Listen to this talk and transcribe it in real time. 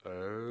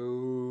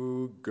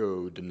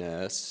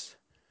goodness.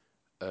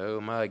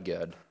 Oh my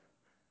god.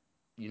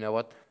 You know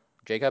what?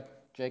 Jacob?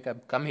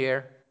 Jacob, come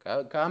here.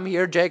 Come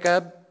here,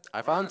 Jacob.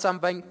 I found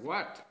something.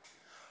 What?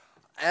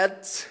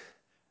 It's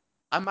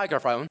a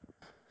microphone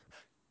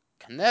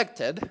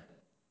connected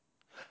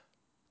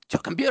to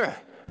a computer.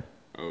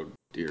 Oh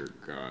dear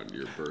God,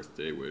 your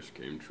birthday wish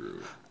came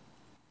true.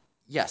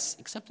 Yes,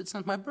 except it's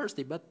not my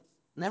birthday, but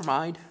never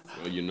mind.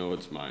 Well, you know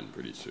it's mine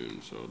pretty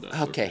soon, so that's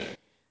Okay. okay.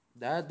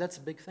 That's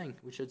a big thing.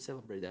 We should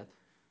celebrate that.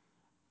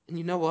 And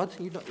you know what?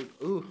 You know,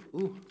 ooh.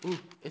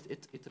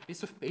 It's a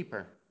piece of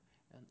paper.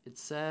 And it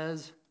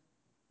says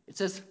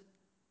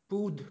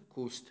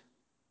Podcast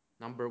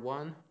number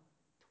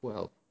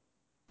 112.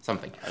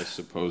 Something. I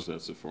suppose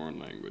that's a foreign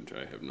language.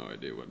 I have no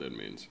idea what that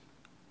means.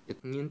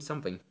 It means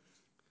something.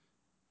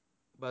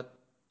 But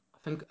I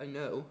think I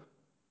know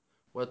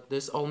what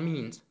this all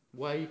means.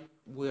 Why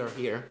we are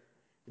here.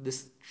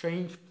 This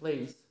strange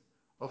place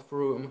of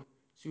room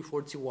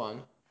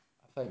 241.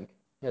 I think.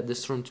 Yeah,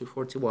 this room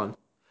 241.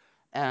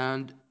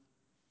 And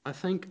I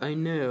think I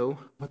know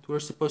what we're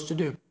supposed to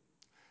do.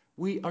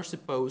 We are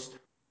supposed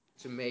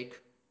to make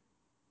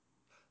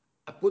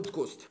a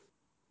podcast,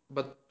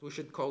 but we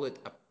should call it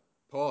a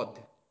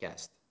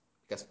podcast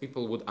because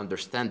people would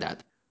understand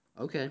that.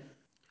 Okay.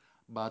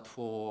 But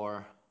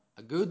for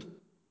a good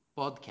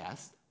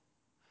podcast,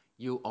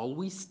 you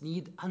always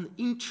need an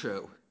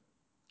intro.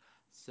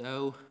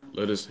 So,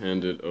 Let us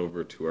hand it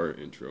over to our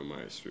intro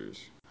meisters.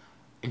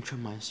 intro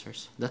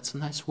masters. That's a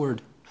nice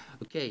word.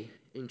 Okay,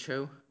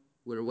 intro.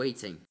 We're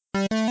waiting.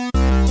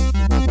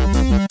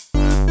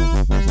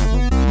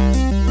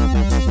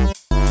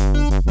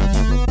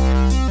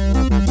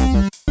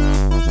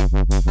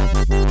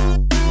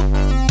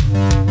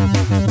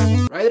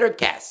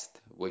 Ridercast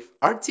with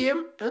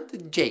Artyom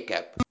and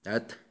Jacob.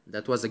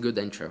 That was a good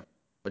intro.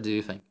 What do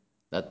you think?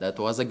 That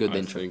was a good I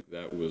intro. think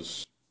that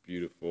was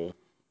beautiful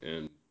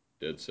and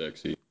dead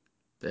sexy.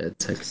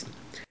 That's sexy.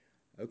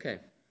 Okay.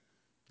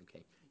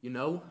 Okay. You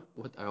know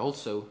what I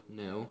also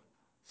know?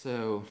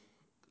 So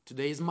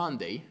today is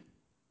Monday.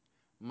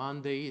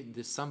 Monday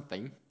the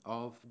something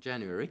of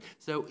January.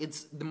 So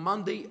it's the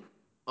Monday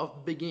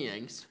of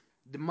beginnings.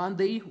 The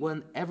Monday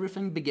when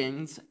everything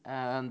begins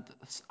and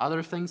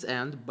other things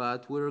end,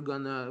 but we're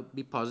gonna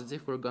be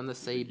positive. We're gonna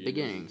say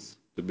beginnings.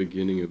 The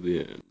beginning of the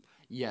end.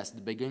 Yes,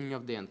 the beginning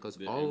of the end, because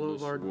The all of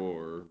endless our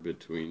war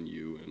between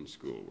you and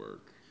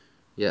schoolwork.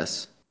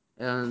 yes,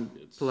 and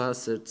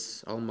plus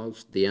it's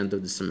almost the end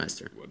of the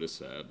semester. What a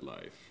sad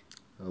life.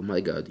 Oh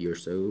my God, you're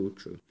so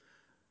true.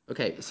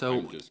 Okay, so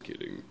I'm just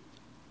kidding.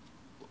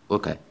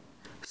 okay,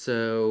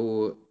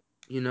 so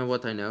you know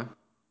what I know?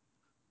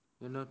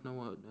 You don't know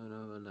what?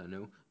 No, what I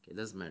know. Okay,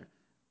 doesn't matter.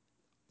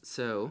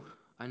 So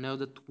I know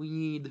that we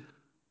need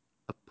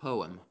a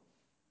poem.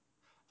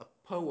 A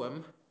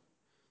poem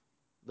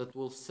that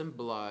will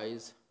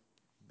symbolize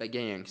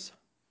beginnings.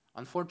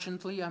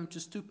 Unfortunately, I'm too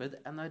stupid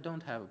and I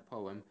don't have a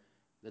poem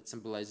that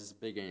symbolizes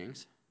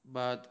beginnings.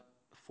 But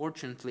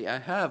fortunately, I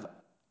have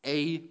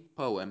a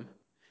poem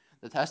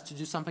that has to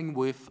do something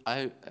with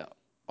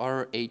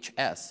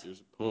RHS.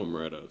 There's a poem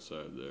right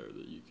outside there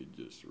that you could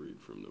just read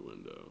from the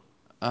window.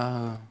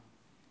 Uh,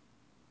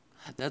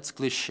 that's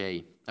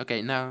cliche.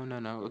 Okay, no.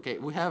 Okay,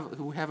 we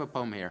have a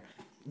poem here.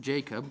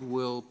 Jacob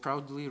will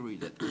proudly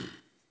read it.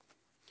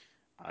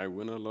 I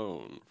went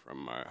alone from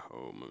my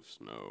home of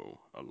snow.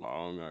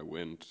 Along I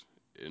went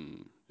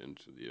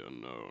into the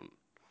unknown.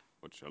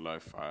 What shall I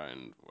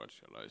find? What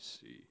shall I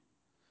see?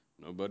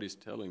 Nobody's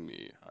telling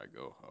me I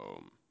go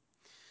home.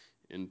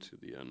 Into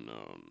the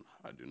unknown.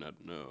 I do not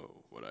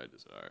know what I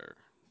desire.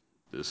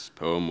 This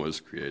poem was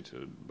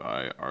created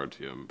by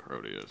Artyom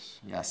Proteus.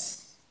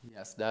 Yes,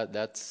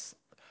 that's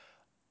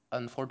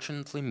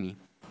unfortunately me.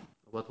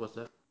 What was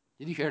that?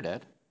 Did you hear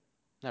that?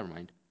 Never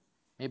mind.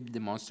 Maybe the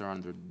monster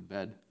under the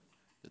bed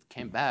that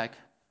came back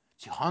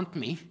to haunt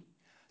me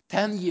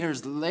 10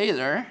 years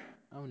later.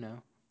 Oh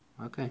no.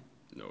 Okay.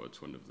 No, it's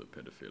one of the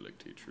pedophilic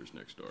teachers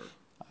next door.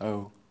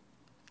 Oh.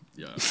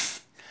 Yeah,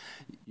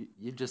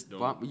 You just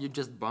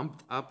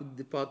bumped up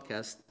the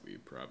podcast. we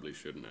probably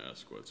shouldn't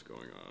ask what's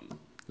going on.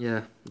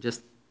 Yeah,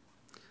 just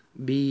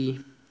be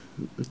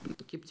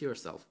keep to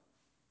yourself.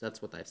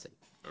 That's what I say.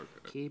 Okay.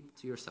 Keep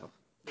to yourself.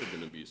 They're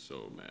gonna be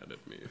so mad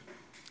at me,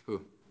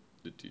 Who?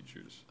 the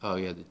teachers. Oh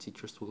yeah, the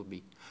teachers will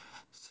be.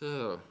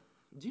 So,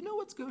 do you know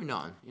what's going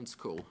on in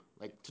school?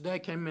 Like today I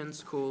came in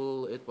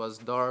school, it was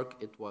dark,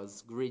 it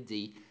was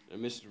gritty.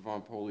 And Mr.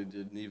 Von Poli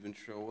didn't even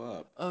show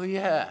up. Oh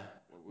yeah,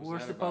 was we're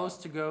that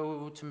supposed about? to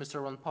go to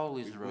Mr. Ron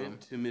Pauli's room.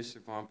 Went to Mr.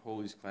 Von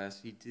Poli's class.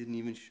 He didn't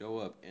even show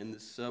up, and the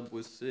sub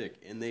was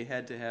sick, and they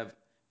had to have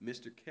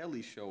Mr.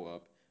 Kelly show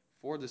up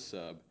for the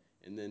sub,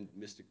 and then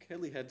Mr.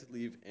 Kelly had to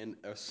leave, and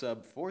a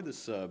sub for the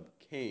sub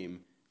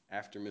came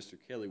after Mr.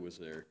 Kelly was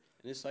there,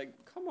 and it's like,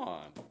 come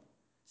on,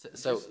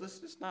 let's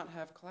just not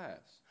have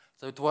class.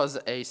 So it was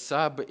a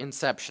sub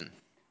inception.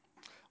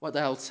 What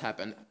else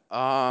happened?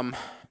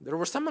 There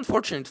were some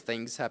unfortunate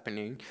things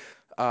happening,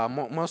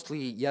 mostly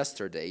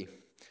yesterday.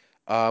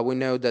 We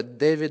know that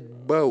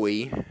David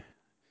Bowie,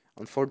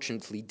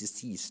 unfortunately,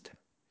 deceased.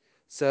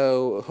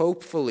 So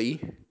hopefully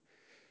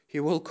he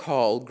will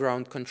call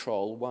ground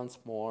control once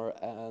more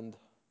and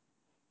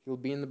he'll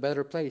be in a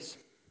better place.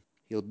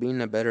 He'll be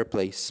in a better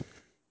place.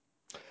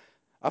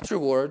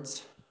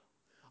 Afterwards,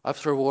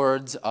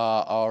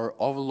 our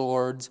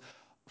overlords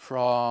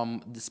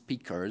from the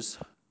speakers,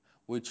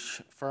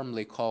 which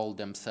firmly call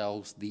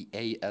themselves the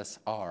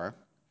ASR,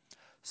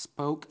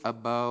 spoke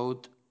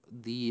about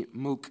the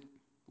Milk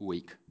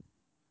Week.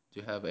 Do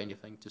you have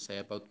anything to say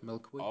about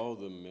Milk Week?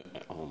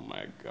 Oh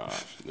my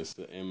gosh, this is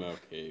the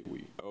MLK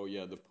week. Oh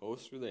yeah, the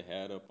poster they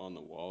had up on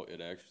the wall.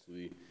 It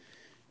actually,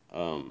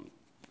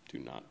 do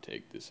not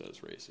take this as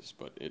racist,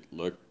 but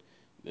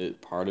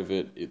part of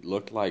it. It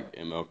looked like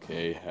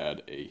MLK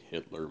had a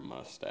Hitler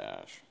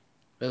mustache.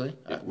 Really?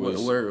 It was.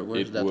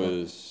 Where's It that one?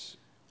 was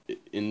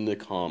in the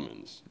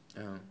Commons.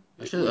 Oh,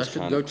 It I was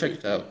should kind go of check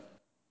it creepy out.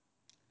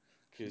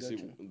 Should because go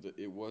check.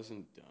 it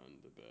wasn't done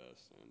the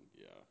best, and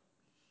yeah,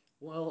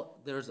 Well,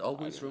 there's I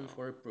always don't room know.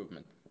 for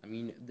improvement. I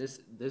mean, this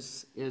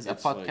is a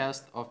It's like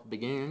podcast of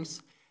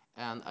beginnings,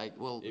 and I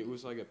well, it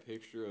was like a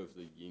picture of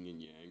the yin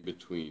and yang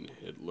between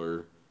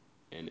Hitler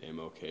and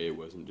MLK. It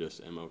wasn't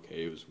just MLK.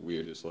 It was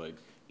weird. It's like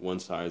one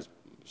side's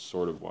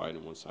sort of white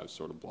and one side's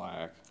sort of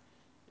black.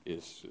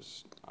 It's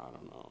just I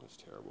don't know. It's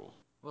terrible.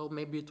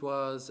 maybe it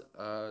was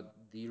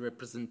the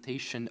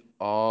representation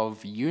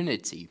of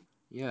unity.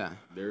 Yeah.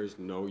 There's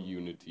no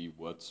unity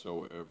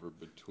whatsoever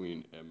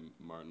between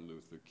Martin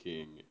Luther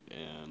King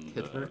and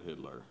Hitler.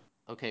 Hitler.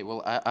 Okay,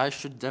 well, I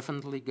should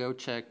definitely go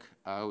check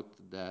out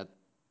that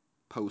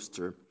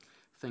poster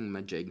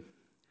thingamajig.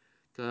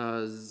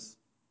 Because,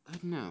 I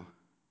don't know,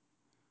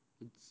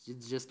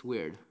 it's just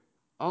weird.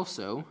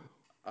 Also,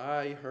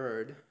 I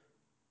heard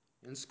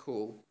in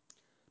school,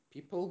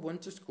 people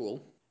went to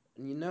school,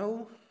 and you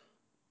know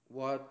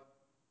what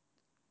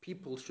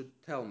people should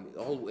tell me?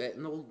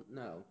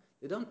 No,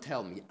 they don't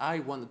tell me. I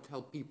want to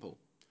tell people.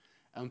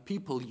 And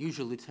people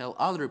usually tell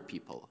other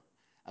people.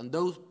 And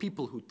those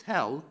people who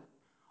tell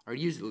are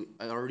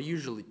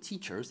usually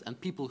teachers, and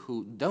people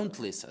who don't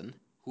listen,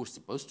 who are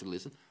supposed to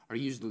listen, are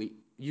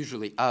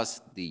usually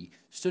us, the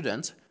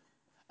students.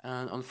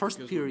 And on the first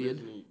Because we're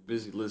period,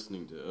 busy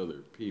listening to other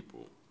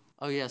people.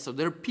 oh yeah, so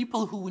there are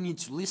people who we need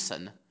to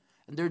listen,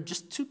 and there are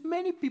just too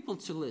many people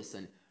to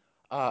listen.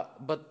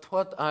 But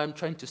what I'm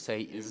trying to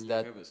say is And you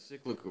that have a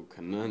cyclical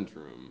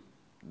conundrum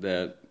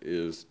that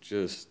is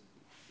just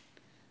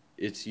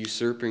it's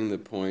usurping the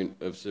point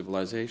of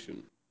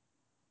civilization.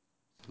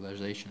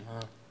 civilization.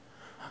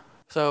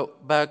 So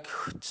back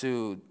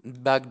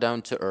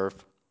down to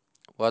earth.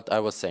 What I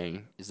was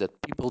saying is that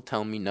people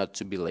tell me not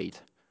to be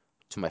late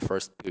to my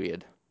first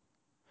period,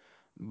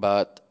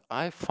 but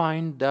I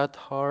find that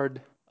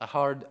a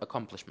hard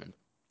accomplishment,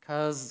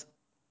 cause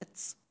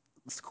it's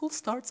school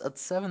starts at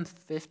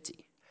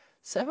 7:50.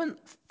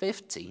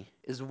 7:50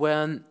 is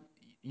when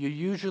you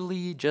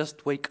usually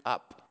just wake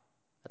up.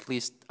 At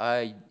least I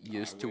I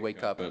used to wake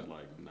wake up up. at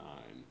like 9.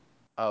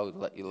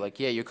 Oh,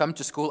 yeah, you come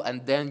to school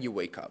and then you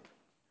wake up.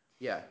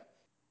 Yeah.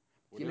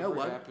 You know Whatever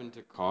what? happened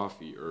to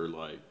coffee or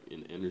like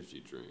an energy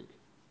drink?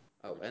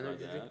 Oh, Ever tried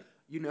energy drink. that?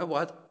 You know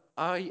what?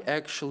 I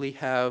actually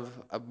have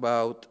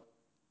about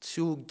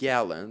 2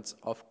 gallons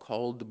of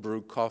cold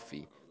brew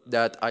coffee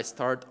that I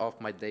start off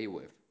my day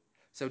with.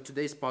 So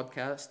today's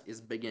podcast is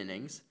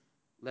beginnings.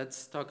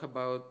 Let's talk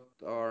about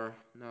our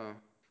no.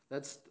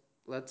 Let's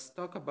let's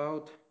talk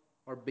about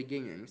our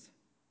beginnings.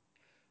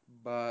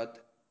 But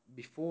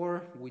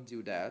before we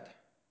do that,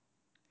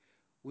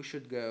 we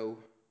should go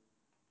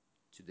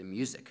to the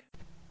music.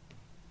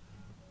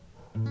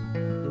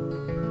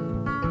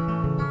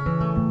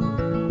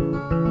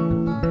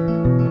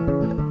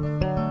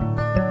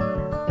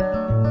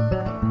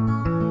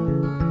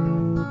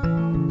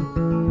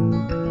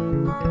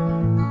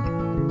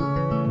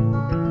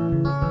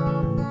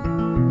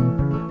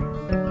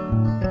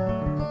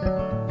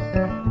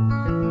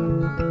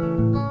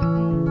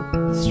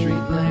 The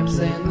street lamps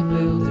and the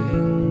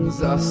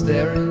buildings are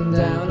staring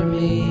down at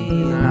me,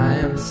 and I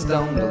am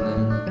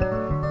stumbling.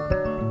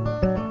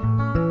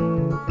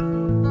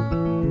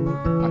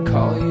 I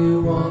call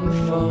you on the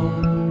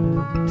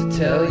phone to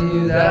tell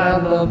you that I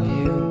love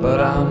you, but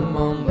I'm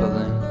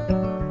mumbling.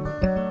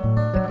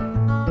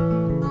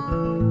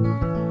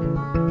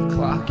 The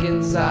clock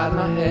inside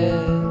my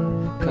head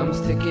comes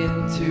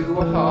ticking to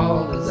a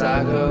halt as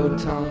I go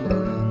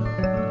tumbling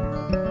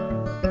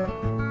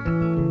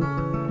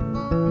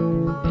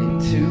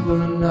into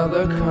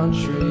another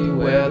country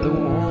where the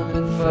warm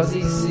and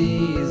fuzzy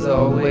sea is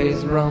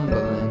always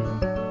rumbling.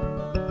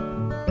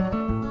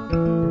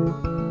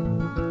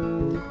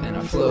 And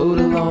I float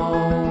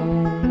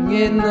along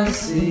in the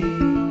sea,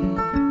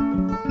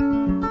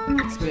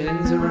 it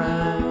spins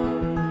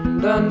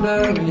around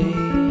under me.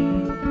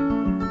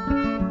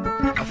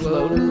 I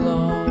float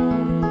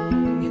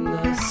along in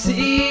the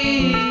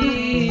sea.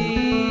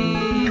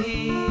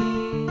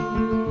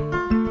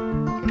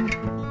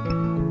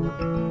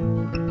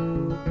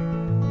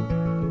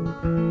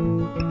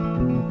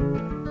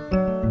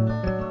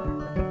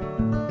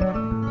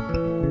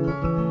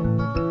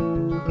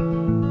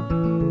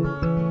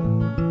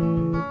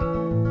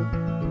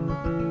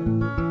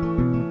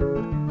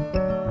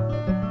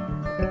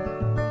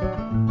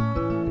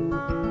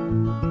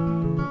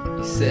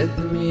 said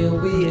the meal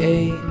we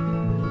ate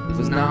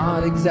was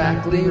not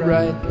exactly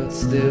right, but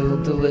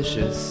still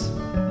delicious.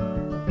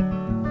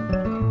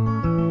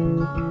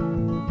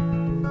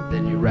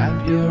 Then you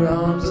wrap your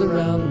arms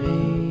around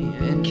me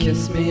and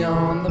kiss me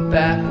on the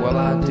back while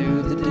I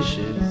do the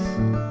dishes.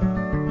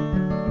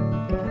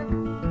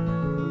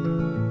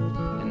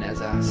 And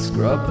as I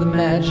scrub the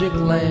magic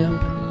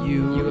lamp,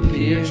 you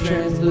appear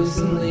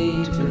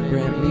translucently to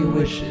grant me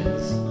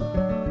wishes.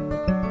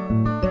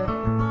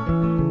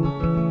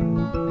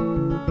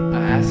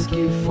 I ask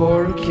you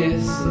for a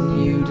kiss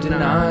and you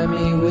deny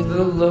me with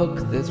a look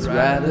that's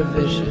rather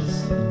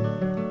vicious.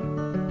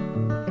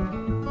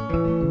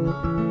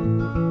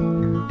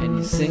 And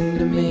you sing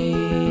to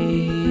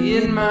me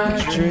in my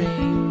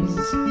dreams.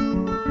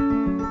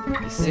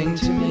 You sing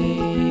to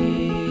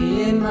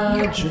me in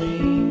my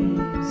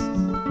dreams.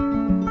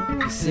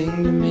 You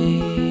sing to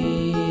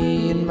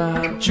me in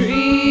my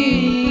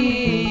dreams.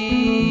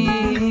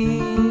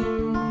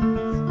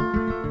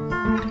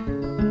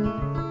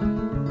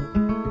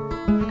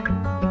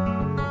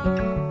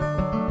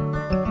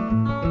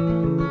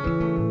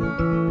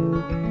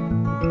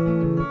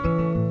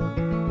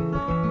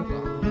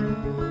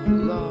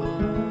 La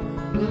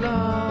la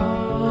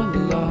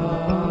la la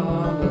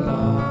la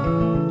la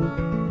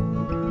la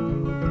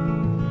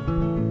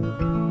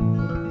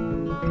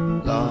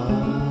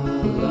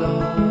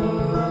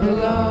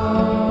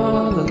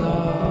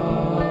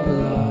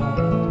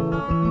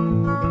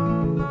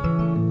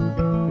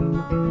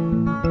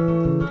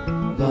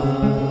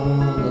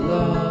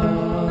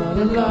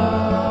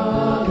la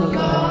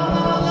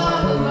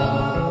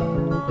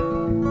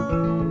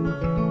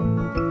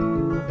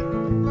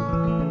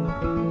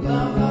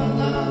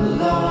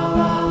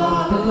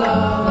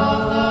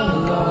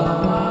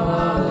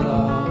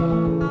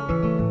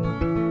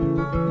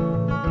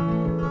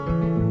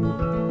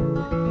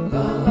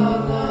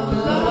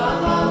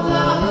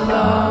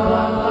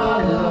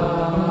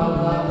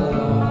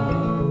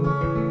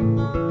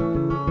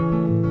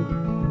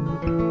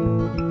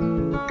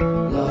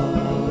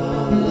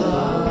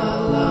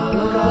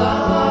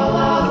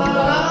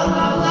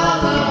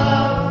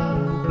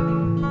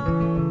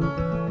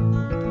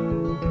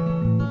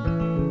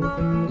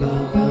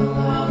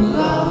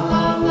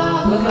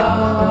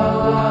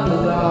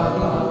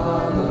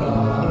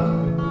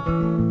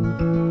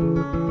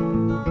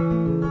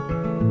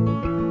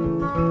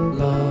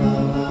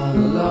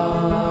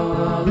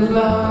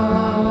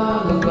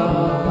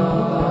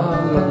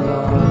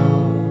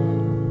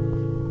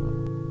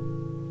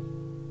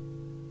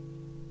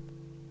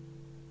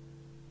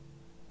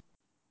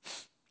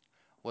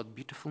What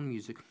beautiful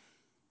music.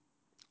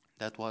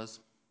 That was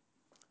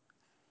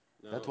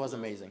Now, that was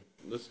amazing.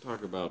 let's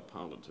talk about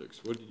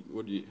politics. What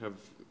do you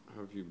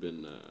have you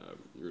been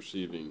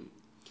receiving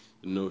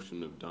the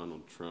notion of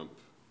Donald Trump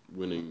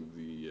winning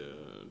the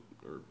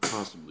or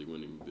possibly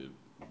winning the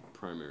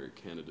primary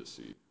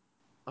candidacy,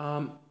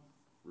 Um,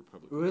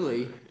 Republican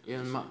really, primary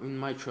in candidacy?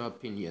 my true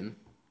opinion,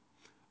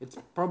 it's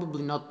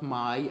probably not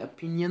my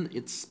opinion.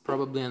 It's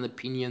probably an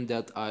opinion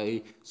that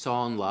I saw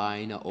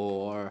online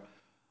or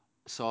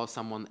saw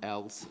someone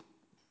else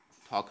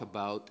talk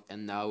about,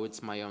 and now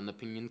it's my own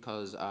opinion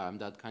because I'm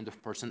that kind of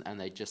person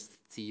and I just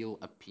steal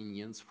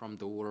opinions from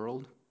the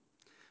world.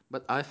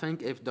 But I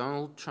think if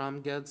Donald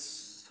Trump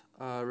gets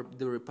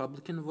the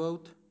Republican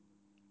vote,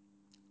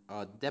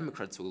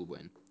 Democrats will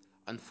win.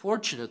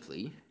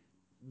 Unfortunately,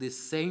 the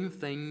same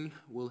thing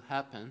will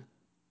happen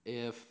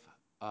if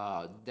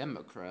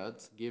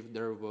Democrats give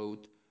their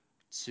vote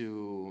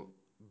to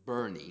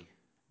Bernie,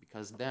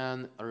 because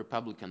then a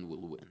Republican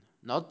will win.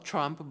 Not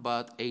Trump,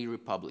 but a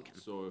Republican.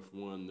 So if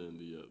one, then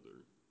the other.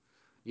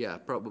 Yeah,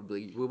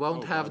 probably. We won't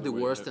Oh, by have the the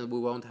way, worst and we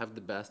won't have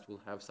the best.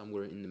 We'll have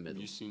somewhere in the have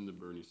middle. you seen the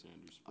Bernie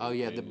Sanders spray Oh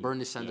yeah, the painting?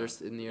 Bernie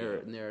Sanders Yeah,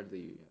 near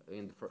the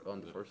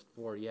on the first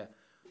floor. Yeah,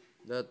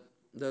 that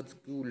that's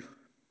cool.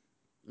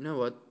 You know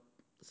what?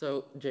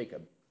 So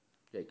Jacob,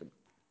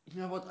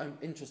 you know what I'm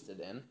interested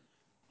in?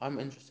 I'm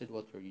interested.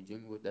 What are you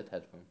doing with that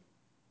headphone?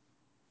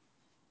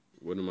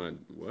 What am I?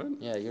 What?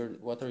 Yeah, you're.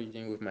 What are you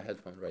doing with my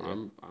headphone right there?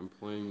 I'm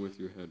playing with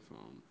your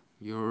headphone.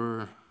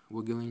 You're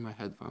wiggling my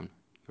headphone.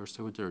 You're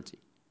so dirty.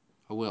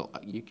 Oh well,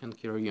 you can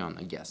carry on,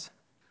 I guess.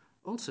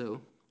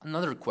 Also,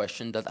 another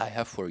question that I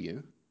have for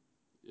you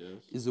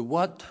Yes. is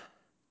what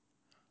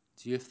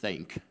do you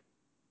think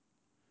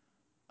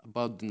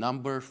about the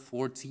number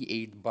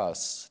 48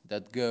 bus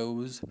that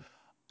goes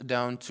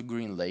down to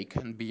Green Lake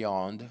and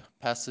beyond,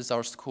 passes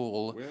our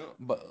school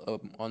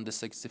Well, on the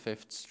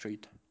 65th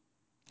Street?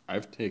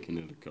 I've taken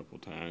it a couple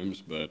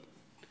times, but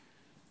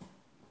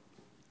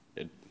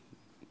it.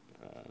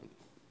 Uh,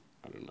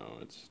 I don't know.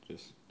 It's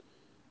just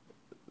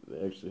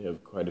they actually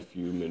have quite a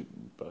few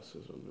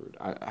buses on the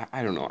route.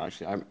 I don't know.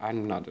 Actually,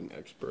 I'm not an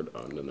expert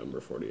on the number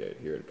 48.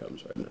 Here it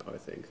comes right now. I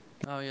think.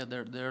 Oh yeah,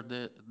 there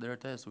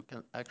it is. We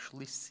can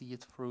actually see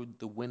it through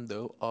the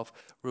window of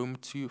room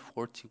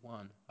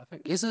 241. I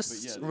think is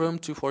this yeah, room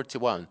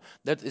 241?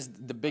 That is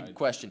the big I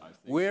question. think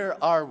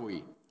Where are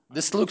we?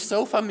 This looks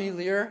so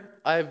familiar.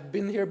 I've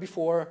been here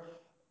before,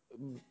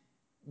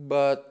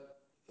 but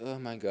oh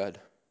my god,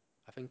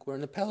 I think we're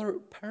in a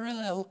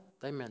parallel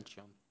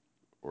dimension.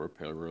 Or a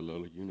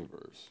parallel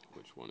universe.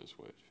 Which one is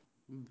which?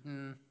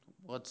 Mm,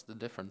 what's the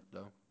difference,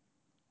 though?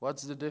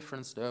 What's the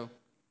difference, though?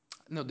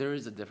 No, there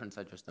is a difference.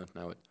 I just don't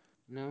know it.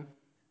 No,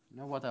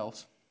 no. What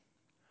else?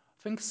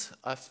 Thinks.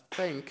 I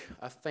jinx.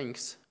 I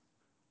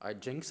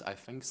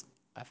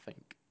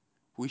think.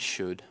 We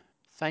should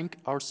thank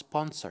our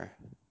sponsor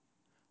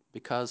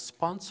because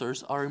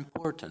sponsors are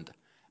important,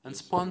 and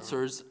Yes, they are.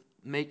 sponsors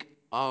make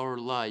our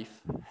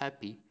life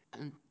happy.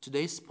 And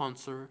today's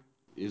sponsor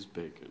Is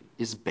bacon.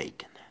 is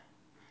bacon.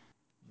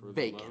 For the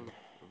Bacon. love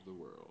of the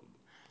world.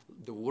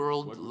 The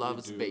world What would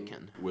loves we do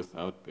bacon.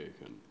 without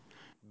bacon?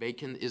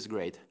 Bacon is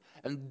great.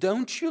 And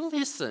don't you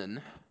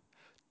listen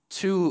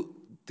to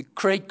the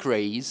cray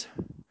craze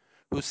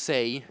who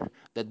say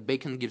that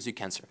bacon gives you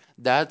cancer.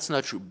 That's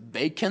not true.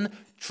 Bacon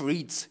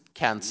treats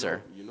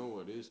cancer. You know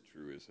what is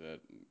true is that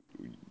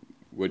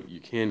what you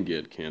can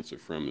get cancer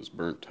from is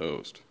burnt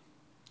toast.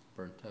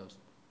 Burnt toast.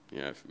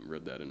 Yeah, I've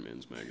read that in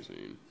Men's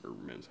Magazine, or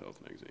Men's Health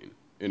Magazine.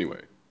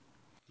 Anyway.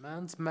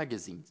 Men's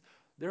magazines.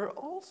 They're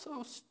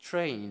also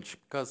strange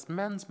because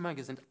men's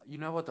magazine. You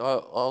know what?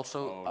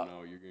 Also, Oh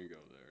no, you're gonna go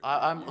there.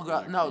 I'm You're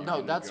gonna, no, you're no.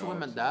 gonna That's go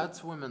women. to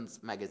That's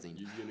women's magazine.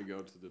 You're gonna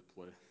go to the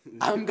place.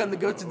 I'm gonna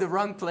go to the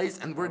wrong place,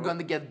 and we're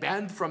gonna get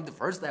banned from the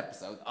first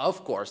episode.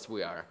 Of course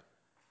we are.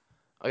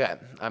 Okay,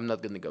 I'm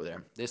not gonna go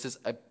there. This is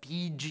a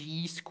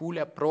PG school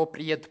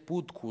appropriate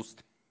podcast,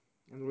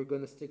 and we're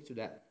gonna stick to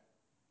that.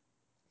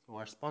 So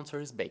our sponsor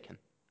is bacon.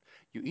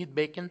 You eat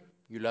bacon,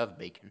 you love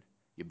bacon.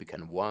 You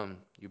become one.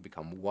 You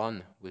become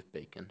one with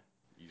bacon.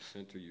 You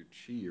center your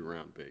chi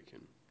around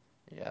bacon.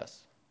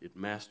 Yes, It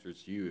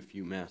masters you if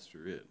you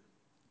master it.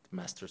 the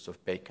masters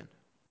of bacon.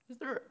 Is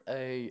there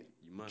a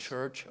You must.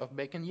 church of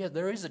bacon? Yeah,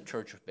 there is a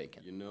church of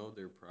bacon. You know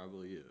there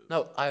probably is.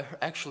 No, I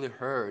actually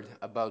heard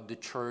about the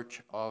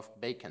church of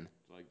bacon.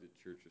 Like the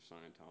Church of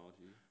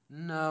Scientology.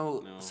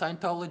 No, No.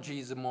 Scientology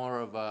is more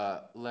of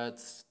a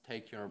let's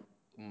take your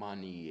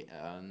money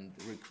and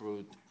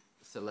recruit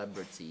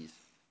celebrities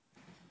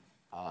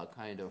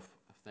kind of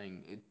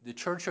thing. The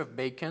Church of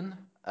Bacon,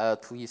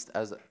 at least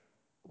as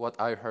what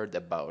I heard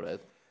about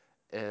it,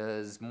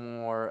 is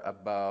more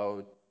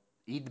about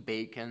eat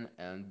bacon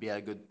and be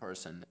a good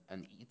person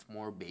and eat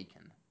more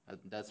bacon.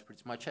 That's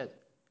pretty much it.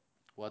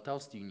 What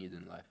else do you need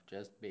in life?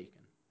 Just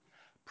bacon.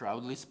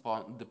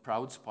 The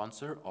proud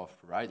sponsor of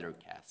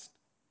Ridercast.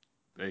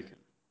 Bacon.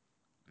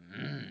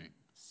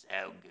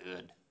 So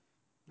good.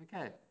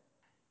 Okay.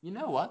 You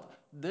know what?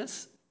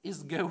 This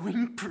is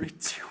going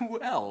pretty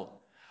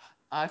well.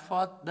 I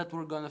thought that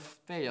we're gonna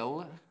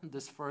fail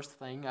this first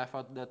thing. I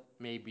thought that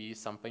maybe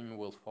something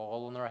will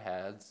fall on our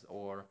heads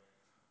or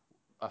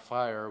a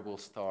fire will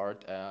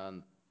start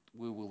and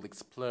we will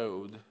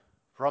explode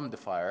from the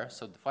fire.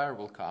 So the fire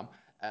will come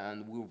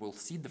and we will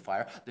see the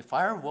fire. The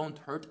fire won't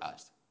hurt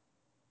us.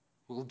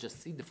 We'll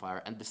just see the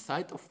fire, and the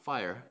sight of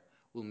fire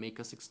will make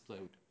us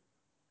explode.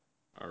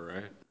 All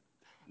right.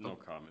 No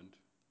comment.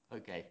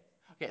 Okay.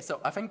 Okay,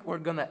 so I think we're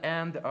gonna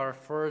end our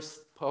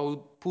first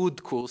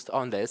podcast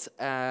on this,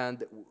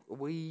 and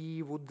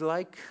we would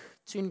like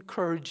to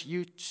encourage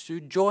you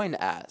to join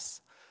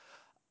us.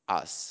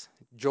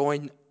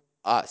 Join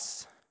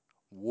us.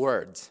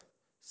 Words.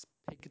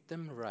 Speak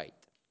them right.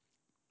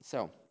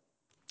 So,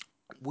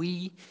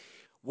 we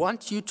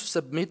want you to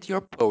submit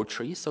your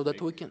poetry so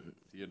that we can.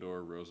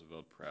 Theodore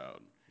Roosevelt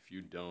proud. If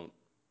you don't,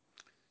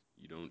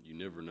 you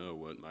never know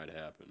what might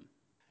happen.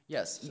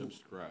 Yes.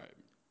 Subscribe.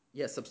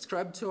 Yeah,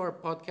 subscribe to our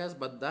podcast,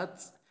 but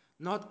that's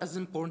not as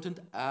important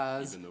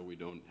as. Even though we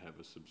don't have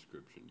a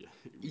subscription yet.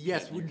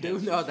 Yes, we do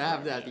not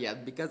have that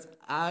yet because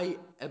I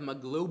am a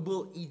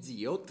global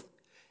idiot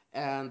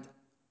and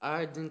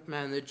I didn't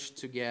manage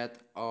to get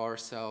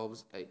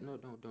ourselves. No,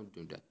 no, don't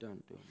do that.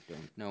 Don't.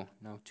 No,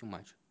 no, too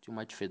much. Too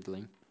much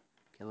fiddling.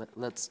 Okay,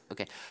 let's.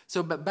 Okay,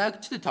 so but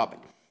back to the topic.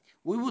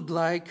 We would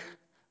like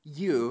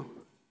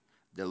you,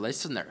 the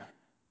listener.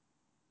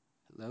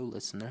 Hello,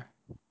 listener.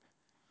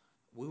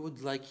 We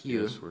would like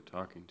you. Yes, we're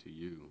talking to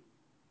you.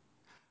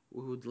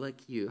 We would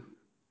like you to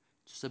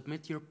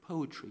submit your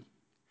poetry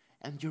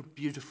and your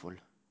beautiful,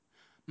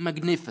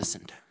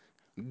 magnificent,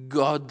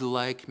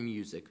 godlike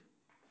music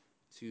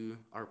to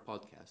our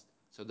podcast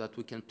so that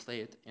we can play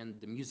it in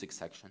the music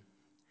section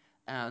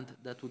and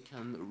that we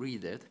can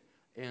read it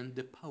in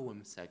the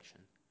poem section.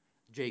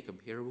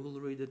 Jacob here will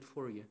read it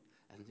for you.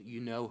 And you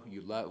know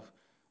you love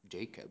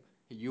Jacob.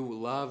 You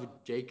love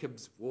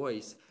Jacob's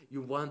voice.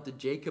 You want the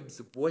Jacob's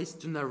voice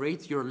to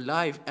narrate your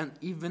life, and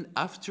even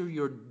after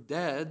you're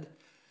dead,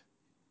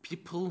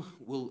 people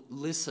will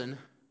listen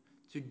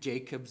to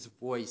Jacob's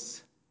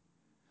voice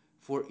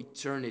for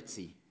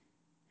eternity.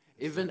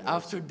 Even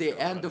after the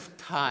end of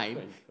time,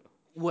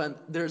 when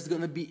there's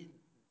gonna be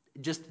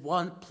just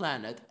one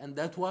planet, and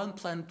that one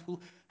planet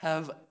will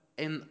have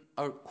an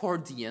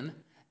accordion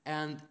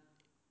and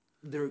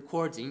the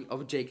recording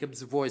of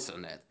Jacob's voice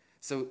on it.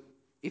 So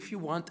if you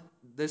want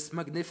this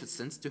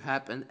magnificence to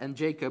happen and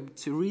Jacob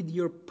to read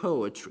your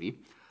poetry,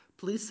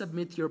 please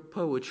submit your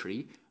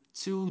poetry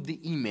to the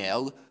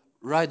email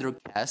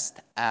ridercast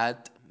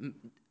at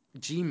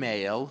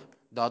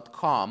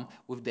gmail.com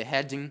with the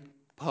heading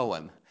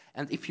poem.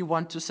 And if you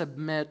want to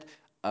submit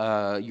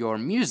your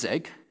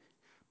music,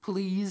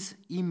 please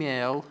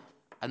email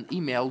an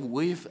email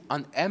with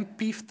an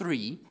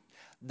MP3.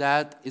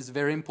 That is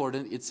very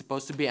important. It's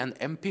supposed to be an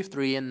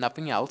MP3 and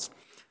nothing else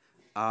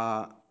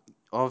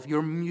of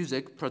your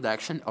music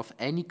production of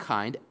any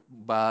kind,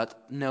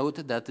 but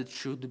note that it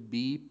should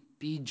be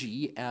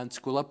PG and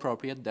school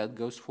appropriate. That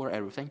goes for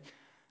everything.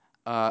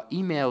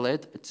 Email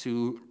it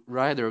to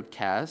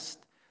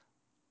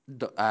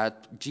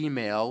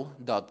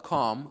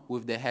ridercast@gmail.com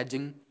with the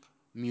heading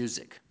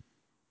music.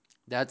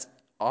 That's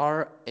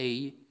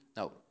R-I-D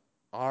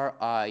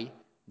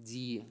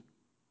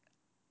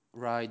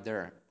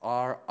Rider,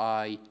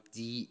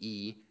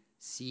 RIDEC,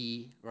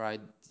 right?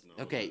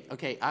 No.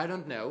 Okay, I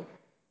don't know.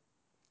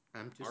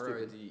 I'm too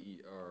stupid.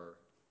 RIDER.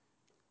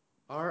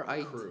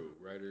 R-I... Crew.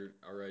 Rider.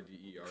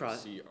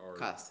 Cast.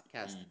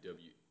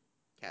 RIDERCREW.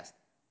 Cast.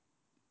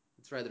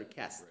 It's Rider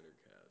Cast. Rider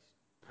Cast.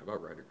 How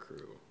about Rider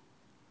Crew?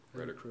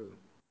 Rider Crew.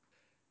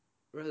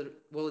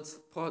 Well, it's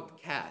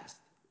podcast.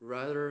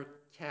 Rider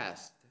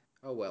Cast.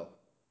 Oh, well.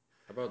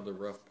 How about the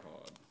Rough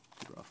Pod?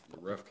 The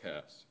Rough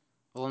Cast.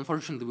 Well,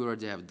 unfortunately, we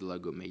already have the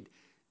logo made.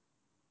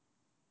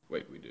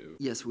 Wait, we do?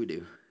 Yes, we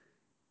do.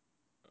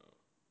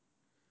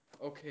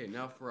 Okay,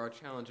 now for our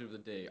challenge of the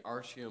day.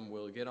 Artyom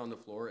will get on the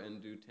floor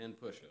and do 10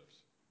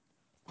 push-ups.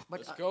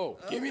 Let's go.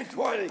 Give me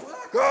 20.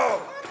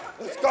 Go.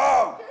 Let's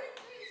go.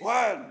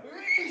 1,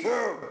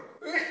 2,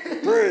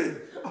 3.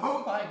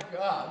 Oh, my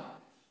God.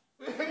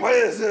 What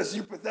is this,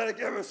 you pathetic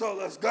imbecile?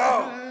 Let's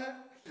go.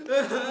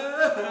 Okay,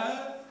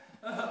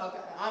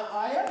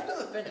 I am going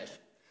to finish.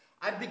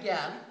 I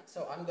began,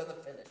 so I'm going to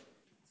finish.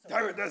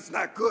 Damn it, that's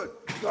not good.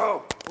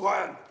 Go.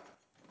 1,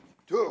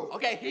 2.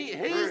 Okay,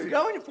 he's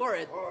going for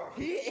it.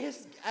 He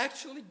is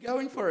actually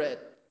going for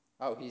it.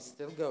 Oh, he's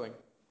still going.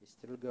 He's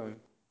still going.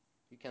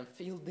 You can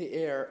feel the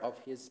air of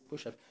his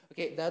push-up.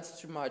 Okay,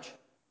 that's too much.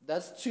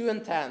 That's too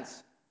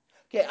intense.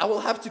 Okay, I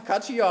will have to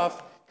cut you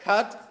off.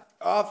 Cut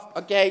off.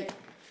 Okay,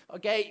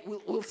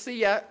 we'll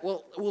see ya.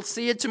 We'll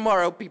see you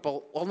tomorrow,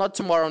 people. Well, not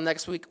tomorrow,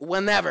 next week,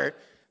 whenever.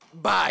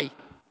 Bye.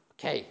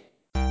 Okay.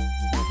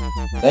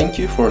 Thank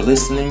you for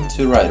listening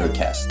to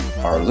Ridercast,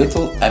 our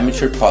little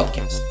amateur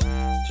podcast.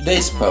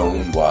 Today's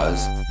poem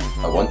was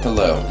I Want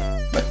Alone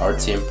by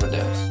Artyom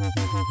Prodeus.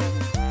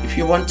 If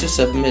you want to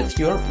submit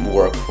your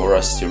work for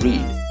us to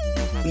read,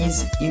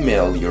 please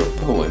email your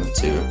poem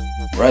to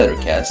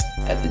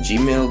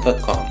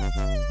ridercast@gmail.com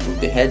with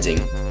the heading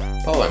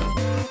poem.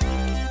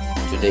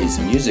 Today's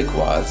music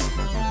was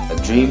A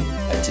Dream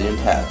I Didn't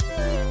Have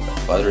by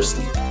Father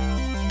Sleep.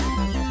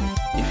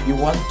 If you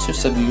want to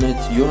submit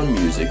your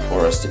music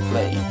for us to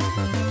play,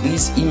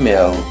 please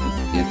email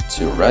it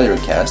to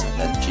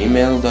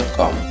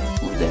ridercast@gmail.com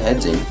with the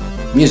heading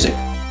music.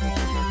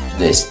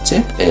 Today's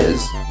tip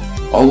is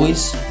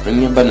always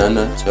bring a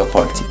banana to a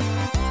party.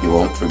 You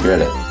won't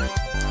regret it.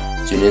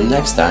 Tune in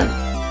next time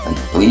and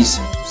please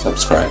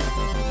subscribe.